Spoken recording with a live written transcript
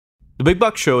The Big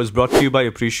Buck Show is brought to you by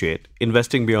Appreciate,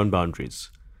 investing beyond boundaries.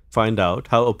 Find out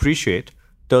how Appreciate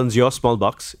turns your small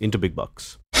bucks into big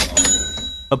bucks.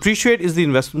 Appreciate is the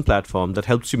investment platform that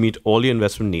helps you meet all your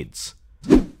investment needs.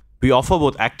 We offer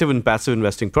both active and passive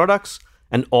investing products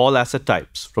and all asset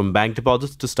types, from bank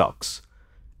deposits to stocks.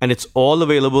 And it's all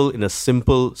available in a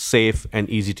simple, safe, and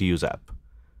easy-to-use app.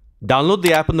 Download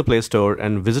the app in the Play Store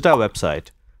and visit our website,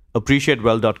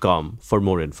 appreciatewell.com, for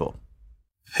more info.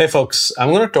 Hey folks, I'm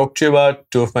going to talk to you about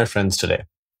two of my friends today,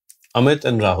 Amit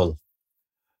and Rahul.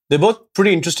 They're both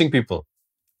pretty interesting people.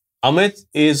 Amit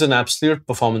is an absolute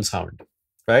performance hound,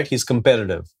 right? He's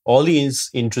competitive. All he is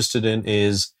interested in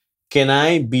is, can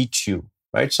I beat you,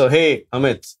 right? So, hey,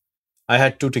 Amit, I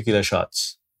had 2 tequila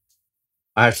shots.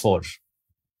 I had 4.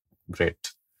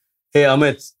 Great. Hey,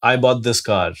 Amit, I bought this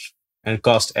car and it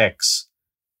cost X.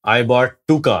 I bought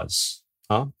 2 cars,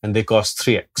 and they cost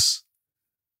 3X.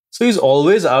 So he's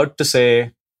always out to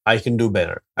say, I can do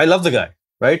better. I love the guy,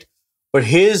 right? But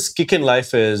his kick in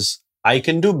life is, I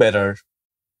can do better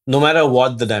no matter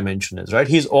what the dimension is, right?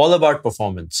 He's all about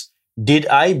performance. Did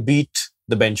I beat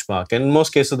the benchmark? And in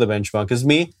most cases, the benchmark is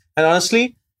me. And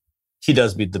honestly, he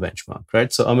does beat the benchmark,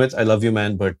 right? So Amit, I love you,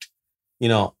 man. But,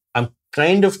 I'm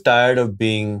kind of tired of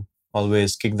being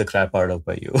always kicked the crap out of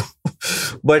by you.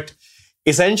 But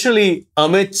essentially,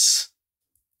 Amit's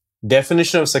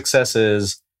definition of success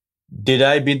is, did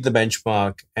I beat the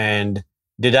benchmark, and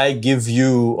did I give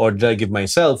you, or did I give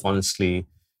myself, honestly,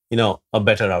 a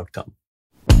better outcome?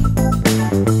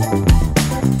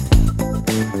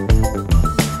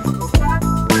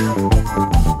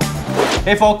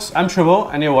 Hey folks, I'm Shrivo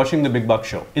and you're watching The Big Buck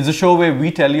Show. It's a show where we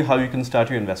tell you how you can start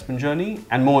your investment journey,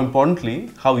 and more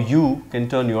importantly, how you can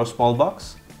turn your small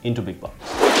bucks into big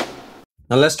bucks.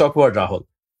 Now let's talk about Rahul.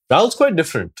 Rahul's quite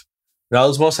different.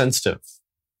 Rahul's more sensitive.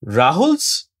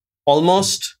 Rahul's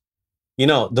almost,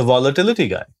 the volatility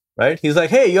guy, right? He's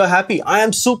like, hey, you're happy. I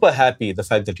am super happy, the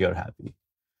fact that you're happy,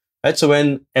 right? So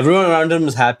when everyone around him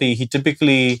is happy, he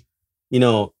typically,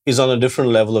 is on a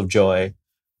different level of joy.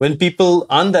 When people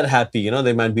aren't that happy,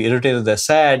 they might be irritated, they're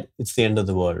sad, it's the end of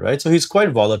the world, right? So he's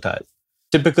quite volatile.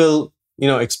 Typical,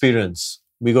 experience.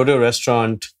 We go to a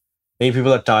restaurant, many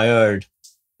people are tired.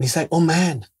 And he's like, oh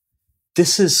man,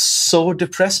 this is so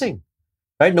depressing,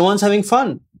 right? No one's having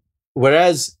fun.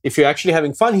 Whereas if you're actually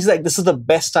having fun, he's like, this is the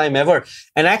best time ever.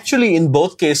 And actually, in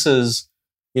both cases,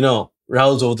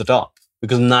 Rahul's over the top,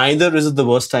 because neither is it the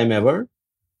worst time ever,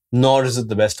 nor is it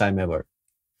the best time ever.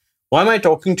 Why am I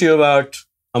talking to you about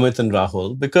Amit and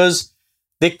Rahul? Because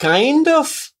they kind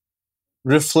of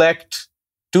reflect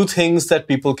 2 things that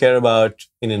people care about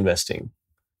in investing.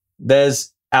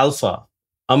 There's alpha.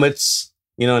 Amit's,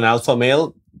 an alpha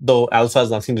male, though alpha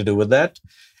has nothing to do with that.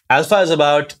 Alpha is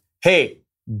about, hey,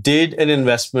 did an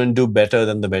investment do better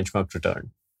than the benchmark return?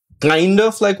 Kind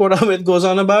of like what Amit goes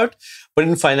on about. But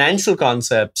in financial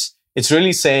concepts, it's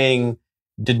really saying,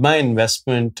 did my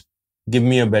investment give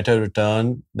me a better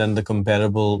return than the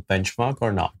comparable benchmark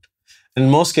or not? In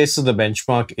most cases, the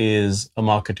benchmark is a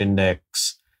market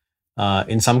index.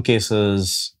 In some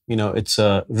cases, it's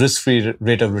a risk-free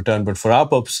rate of return. But for our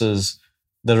purposes,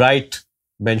 the right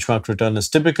benchmark return is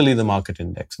typically the market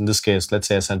index. In this case, let's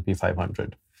say S&P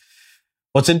 500.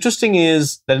 What's interesting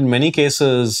is that in many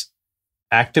cases,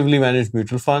 actively managed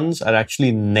mutual funds are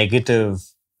actually negative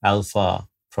alpha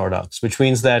products, which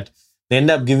means that they end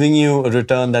up giving you a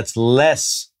return that's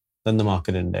less than the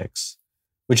market index,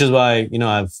 which is why,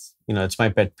 it's my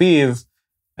pet peeve.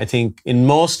 I think in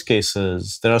most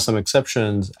cases, there are some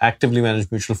exceptions. Actively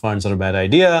managed mutual funds are a bad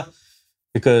idea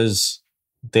because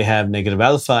they have negative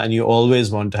alpha, and you always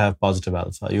want to have positive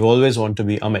alpha. You always want to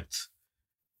be Amit.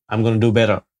 I'm going to do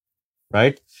better,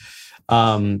 right?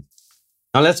 Now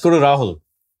let's go to Rahul.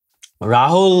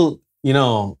 Rahul,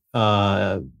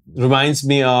 reminds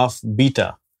me of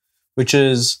beta, which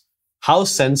is how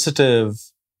sensitive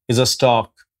is a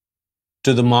stock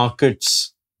to the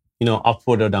market's,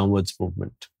 upward or downwards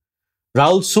movement.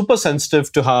 Rahul's super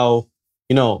sensitive to how,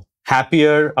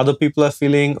 happier other people are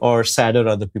feeling or sadder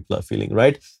other people are feeling,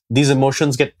 right? These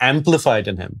emotions get amplified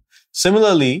in him.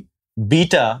 Similarly,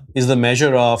 beta is the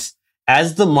measure of,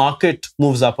 as the market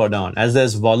moves up or down, as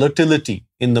there's volatility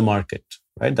in the market,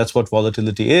 right? That's what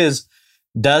volatility is.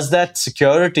 Does that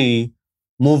security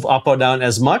move up or down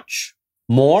as much,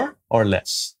 more, or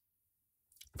less?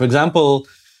 For example,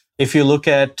 if you look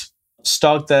at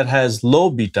stock that has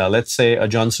low beta, let's say a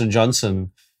Johnson &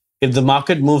 Johnson, if the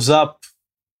market moves up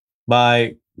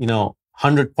by,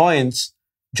 100 points,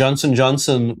 Johnson &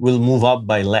 Johnson will move up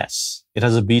by less. It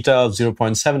has a beta of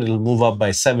 0.7, it'll move up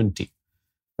by 70,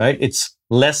 right? It's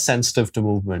less sensitive to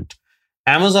movement.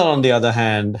 Amazon, on the other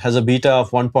hand, has a beta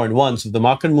of 1.1. So if the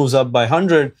market moves up by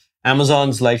 100,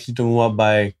 Amazon's likely to move up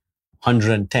by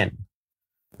 110,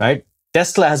 right?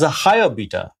 Tesla has a higher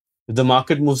beta. If the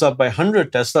market moves up by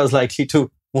 100, Tesla is likely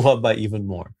to move up by even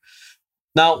more.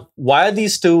 Now, why are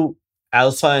these two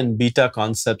alpha and beta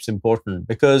concepts important?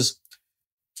 Because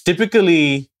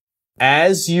typically,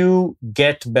 as you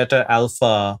get better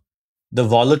alpha, the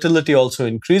volatility also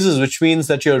increases, which means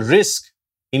that your risk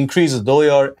increases. Though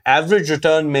your average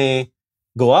return may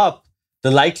go up,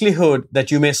 the likelihood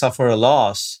that you may suffer a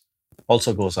loss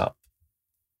also goes up.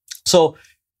 So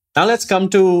now let's come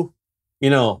to,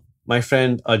 my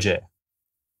friend Ajay.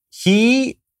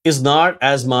 He is not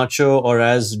as macho or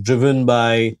as driven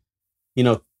by,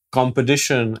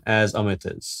 competition as Amit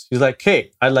is. He's like,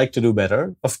 hey, I'd like to do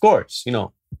better. Of course,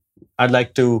 I'd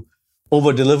like to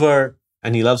over deliver,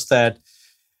 and he loves that.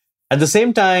 At the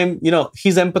same time,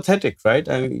 he's empathetic, right?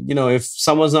 If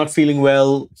someone's not feeling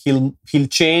well, he'll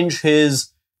change his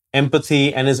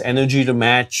empathy and his energy to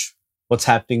match what's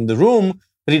happening in the room,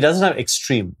 but he doesn't have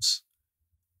extremes.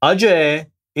 Ajay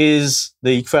is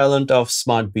the equivalent of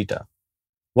smart beta.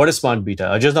 What is smart beta?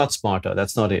 Ajay's not smarter.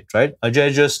 That's not it, right?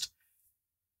 Ajay just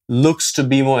looks to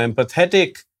be more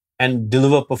empathetic and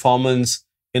deliver performance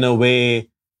in a way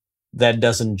that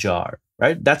doesn't jar,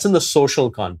 right? That's in the social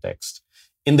context.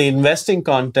 In the investing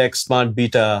context, smart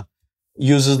beta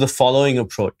uses the following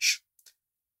approach.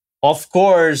 Of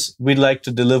course, we'd like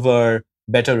to deliver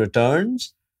better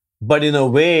returns, but in a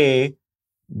way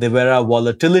where our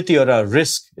volatility or our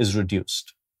risk is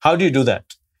reduced. How do you do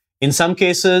that? In some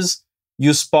cases,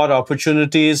 you spot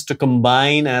opportunities to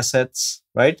combine assets,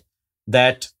 right?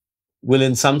 That will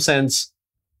in some sense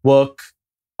work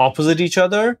opposite each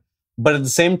other. But at the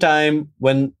same time,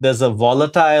 when there's a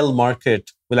volatile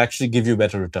market, will actually give you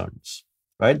better returns,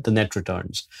 right? The net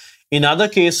returns. In other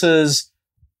cases,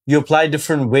 you apply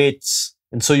different weights,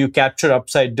 and so you capture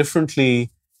upside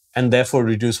differently and therefore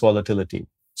reduce volatility.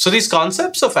 So these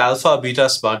concepts of alpha, beta,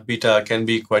 smart beta can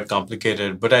be quite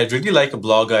complicated, but I really like a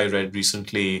blog I read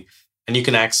recently, and you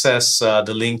can access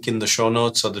the link in the show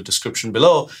notes or the description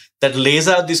below that lays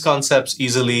out these concepts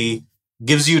easily,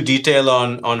 gives you detail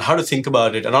on how to think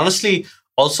about it, and honestly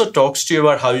also talks to you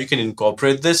about how you can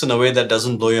incorporate this in a way that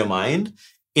doesn't blow your mind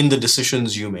in the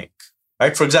decisions you make,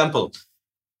 right? For example,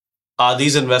 are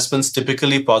these investments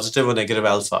typically positive or negative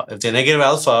alpha? If they're negative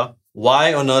alpha,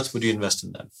 why on earth would you invest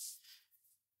in them?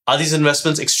 Are these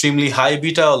investments extremely high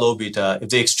beta or low beta? If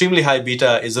they're extremely high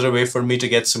beta, is there a way for me to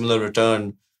get similar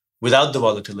return without the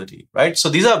volatility, right? So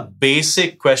these are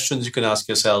basic questions you can ask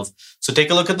yourself. So take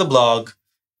a look at the blog.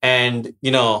 And,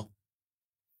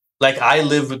 like I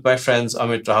live with my friends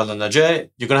Amit, Rahul, and Ajay,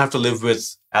 you're going to have to live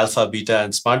with alpha, beta,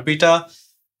 and smart beta.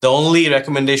 The only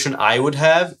recommendation I would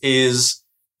have is,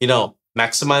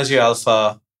 maximize your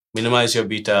alpha, minimize your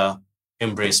beta,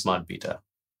 embrace smart beta.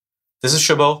 This is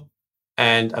Shubho,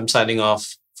 and I'm signing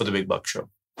off for The Big Buck Show.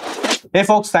 Hey,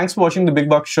 folks, thanks for watching The Big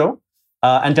Buck Show.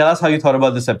 And tell us how you thought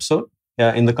about this episode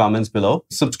in the comments below.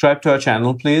 Subscribe to our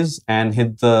channel, please, and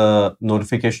hit the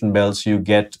notification bell so you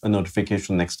get a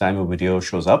notification next time a video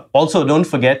shows up. Also, don't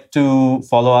forget to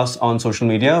follow us on social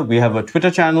media. We have a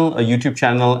Twitter channel, a YouTube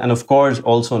channel, and of course,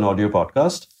 also an audio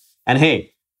podcast. And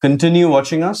hey, continue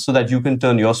watching us so that you can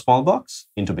turn your small bucks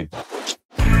into big bucks.